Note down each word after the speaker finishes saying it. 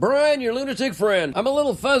Brian, your lunatic friend. I'm a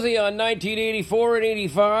little fuzzy on 1984 and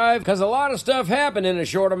 85 because a lot of stuff happened in a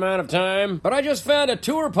short amount of time, but I just found a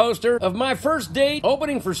tour poster of my first date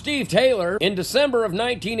opening for Steve Taylor in December of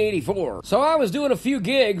 1984. So I was doing a few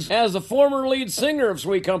gigs as the former lead singer of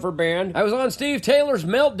Sweet Comfort Band. I was on Steve Taylor's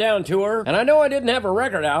Meltdown tour, and I know I didn't have a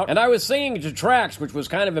record out, and I was singing to tracks, which was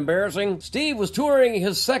kind of embarrassing. Steve was touring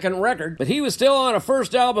his second record, but he was still on a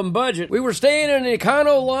first album budget. We were staying in an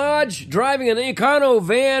Econo lodge, driving an Econo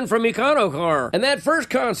van from Econo car. And that first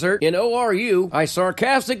concert in ORU, I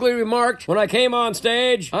sarcastically remarked when I came on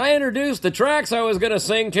stage, I introduced the tracks I was going to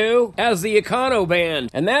sing to as the Econo Band,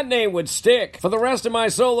 and that name would stick for the rest of my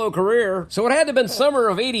solo career. So it had to have been summer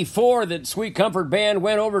of 84 that Sweet Comfort Band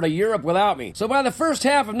went over to Europe without me. So by the first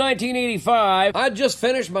half of 1985, I'd just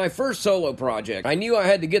finished my first solo project. I knew I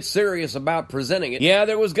had to get serious about presenting it. Yeah,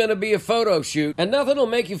 there was going to be a photo shoot, and nothing will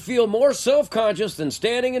make you feel more self-conscious than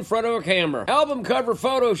standing in front of a camera. Album cover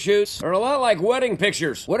photo shoots are a lot like wedding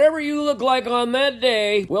pictures. Whatever you look like on that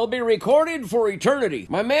day will be recorded for eternity.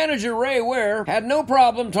 My manager, Ray Ware, had no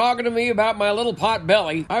problem talking to me about my little pot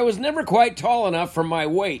belly. I was never quite tall enough for my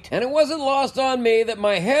weight, and it wasn't lost on me that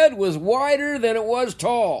my head was wider than it was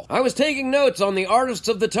tall. I was taking notes on the artists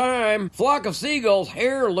of the time. Flock of Seagulls'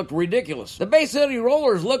 hair looked ridiculous. The Bay City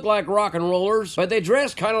Rollers looked like rock and rollers, but they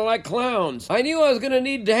dressed kind of like clowns. I knew I was going to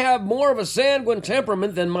need to have more of a sanguine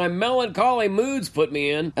temperament than my melancholy moods put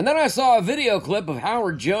me in. And then I saw a video clip of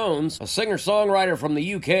Howard Jones, a singer-songwriter from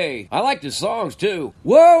the UK. I liked his songs, too.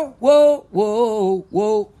 Whoa, whoa, whoa,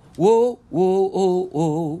 whoa. Whoa, whoa, whoa,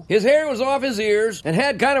 whoa. His hair was off his ears and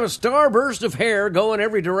had kind of a starburst of hair going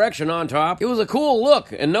every direction on top. It was a cool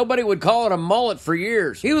look, and nobody would call it a mullet for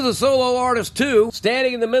years. He was a solo artist, too,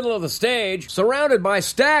 standing in the middle of the stage, surrounded by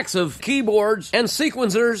stacks of keyboards and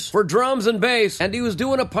sequencers for drums and bass, and he was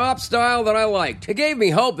doing a pop style that I liked. It gave me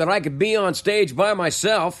hope that I could be on stage by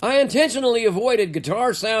myself. I intentionally avoided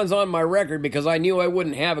guitar sounds on my record because I knew I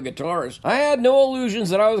wouldn't have a guitarist. I had no illusions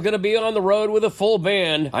that I was going to be on the road with a full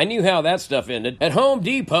band. I knew how that stuff ended. At Home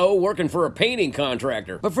Depot, working for a painting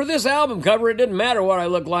contractor. But for this album cover, it didn't matter what I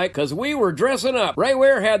looked like, because we were dressing up. Ray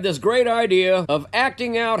Ware had this great idea of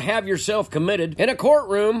acting out Have Yourself Committed in a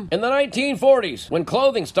courtroom in the 1940s, when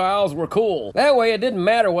clothing styles were cool. That way, it didn't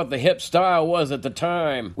matter what the hip style was at the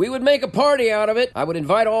time. We would make a party out of it. I would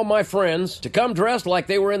invite all my friends to come dressed like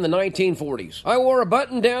they were in the 1940s. I wore a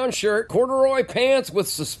button-down shirt, corduroy pants with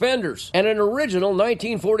suspenders, and an original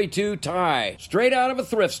 1942 tie, straight out of a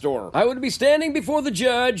thrift store. I would be standing before the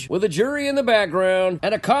judge with a jury in the background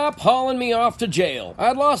and a cop hauling me off to jail.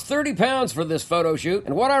 I'd lost 30 pounds for this photo shoot,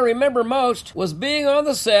 and what I remember most was being on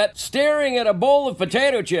the set staring at a bowl of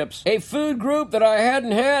potato chips, a food group that I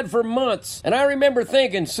hadn't had for months. And I remember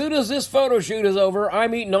thinking, soon as this photo shoot is over,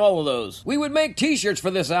 I'm eating all of those. We would make t-shirts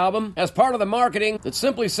for this album as part of the marketing that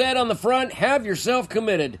simply said on the front, Have Yourself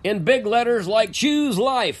Committed, in big letters like Choose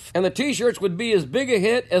Life, and the t-shirts would be as big a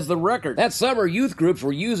hit as the record. That summer, youth groups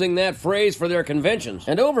were using that phrase for their conventions.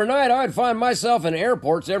 And overnight, I'd find myself in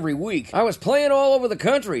airports every week. I was playing all over the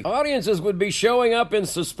country. Audiences would be showing up in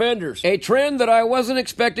suspenders, a trend that I wasn't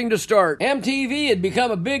expecting to start. MTV had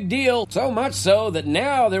become a big deal, so much so that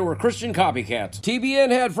now there were Christian copycats.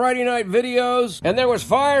 TBN had Friday night videos, and there was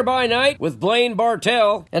Fire by Night with Blaine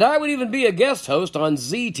Bartell, and I would even be a guest host on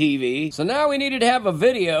ZTV. So now we needed to have a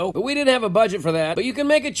video, but we didn't have a budget for that. But you can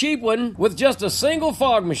make a cheap one with just a single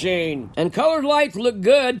fog machine. And colored lights look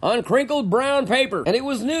good on crinkled brown paper, and it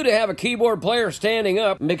was new to have a keyboard player standing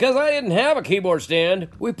up. And because I didn't have a keyboard stand,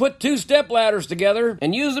 we put two step ladders together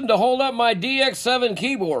and used them to hold up my DX7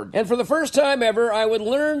 keyboard. And for the first time ever, I would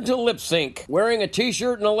learn to lip sync, wearing a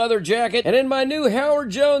t-shirt and a leather jacket, and in my new Howard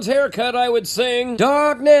Jones haircut I would sing,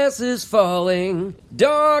 Darkness is falling,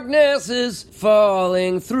 darkness is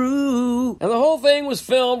falling through. And the whole thing was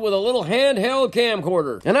filmed with a little handheld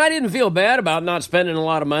camcorder. And I didn't feel bad about not spending a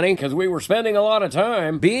lot of money, because we were spending a lot of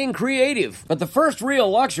time being creative. But the first real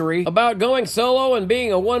luxury about going solo and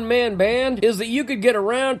being a one-man band is that you could get a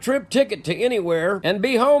round-trip ticket to anywhere and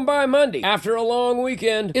be home by Monday after a long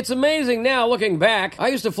weekend. It's amazing now looking back. I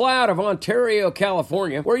used to fly out of Ontario,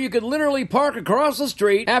 California, where you could literally park across the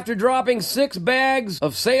street after dropping 6 bags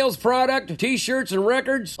of sales product, t-shirts, and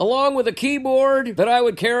records, along with a keyboard that I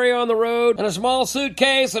would carry on the road, and a small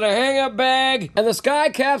suitcase and a hang-up bag, and the sky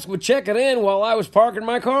caps would check it in while I was parking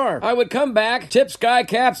my car. I would come back, tip sky sky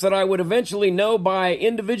caps that I would eventually know by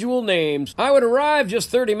individual names. I would arrive just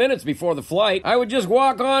 30 minutes before the flight. I would just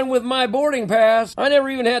walk on with my boarding pass. I never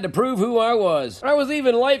even had to prove who I was. I was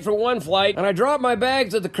even late for one flight, and I dropped my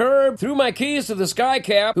bags at the curb, threw my keys to the sky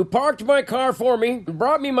cap, who parked my car for me, and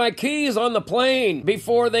brought me my keys on the plane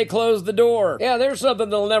before they closed the door. Yeah, there's something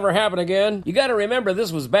that'll never happen again. You gotta remember,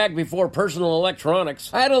 this was back before personal electronics.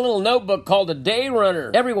 I had a little notebook called a day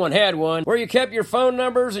runner. Everyone had one, where you kept your phone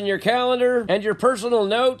numbers and your calendar and your personal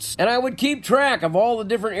notes, and I would keep track of all the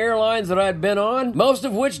different airlines that I'd been on, most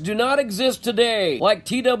of which do not exist today, like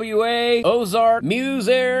TWA, Ozark, Muse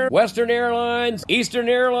Air, Western Airlines, Eastern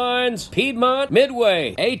Airlines, Piedmont,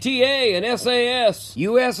 Midway, ATA and SAS,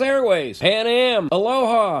 US Airways, Pan Am,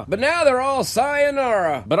 Aloha. But now they're all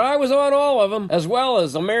sayonara. But I was on all of them, as well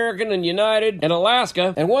as American and United and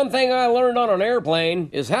Alaska, and one thing I learned on an airplane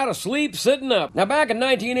is how to sleep sitting up. Now, back in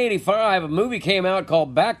 1985, a movie came out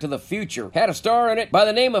called Back to the Future. Had a star in it by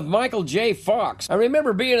the name of Michael J. Fox. I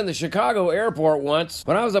remember being in the Chicago airport once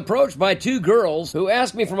when I was approached by two girls who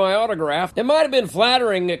asked me for my autograph. It might have been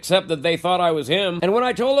flattering, except that they thought I was him, and when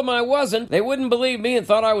I told them I wasn't, they wouldn't believe me and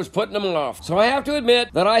thought I was putting them off. So I have to admit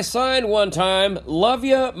that I signed one time, "Love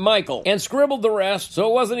ya, Michael," and scribbled the rest so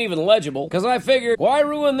it wasn't even legible, because I figured, why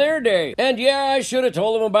ruin their day? And yeah, I should have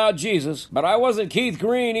told them about Jesus, but I wasn't Keith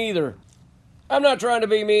Green either. I'm not trying to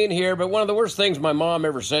be mean here, but one of the worst things my mom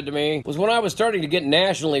ever said to me was when I was starting to get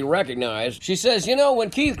nationally recognized. She says, you know, when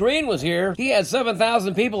Keith Green was here, he had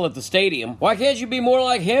 7,000 people at the stadium. Why can't you be more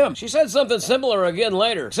like him? She said something similar again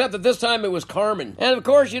later, except that this time it was Carmen. And of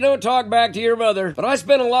course, you don't talk back to your mother, but I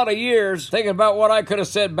spent a lot of years thinking about what I could have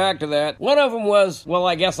said back to that. One of them was, well,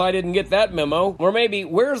 I guess I didn't get that memo. Or maybe,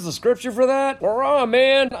 where's the scripture for that? Or, oh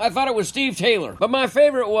man, I thought it was Steve Taylor. But my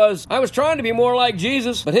favorite was, I was trying to be more like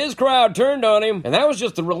Jesus, but his crowd turned on him, and that was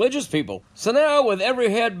just the religious people. So now, with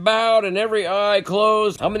every head bowed and every eye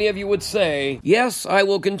closed, how many of you would say, yes, I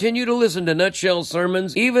will continue to listen to Nutshell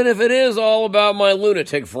sermons, even if it is all about my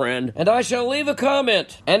lunatic friend, and I shall leave a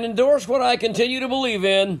comment and endorse what I continue to believe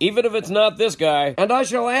in, even if it's not this guy, and I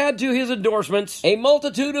shall add to his endorsements a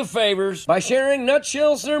multitude of favors by sharing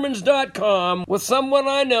NutshellSermons.com with someone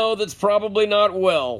I know that's probably not well.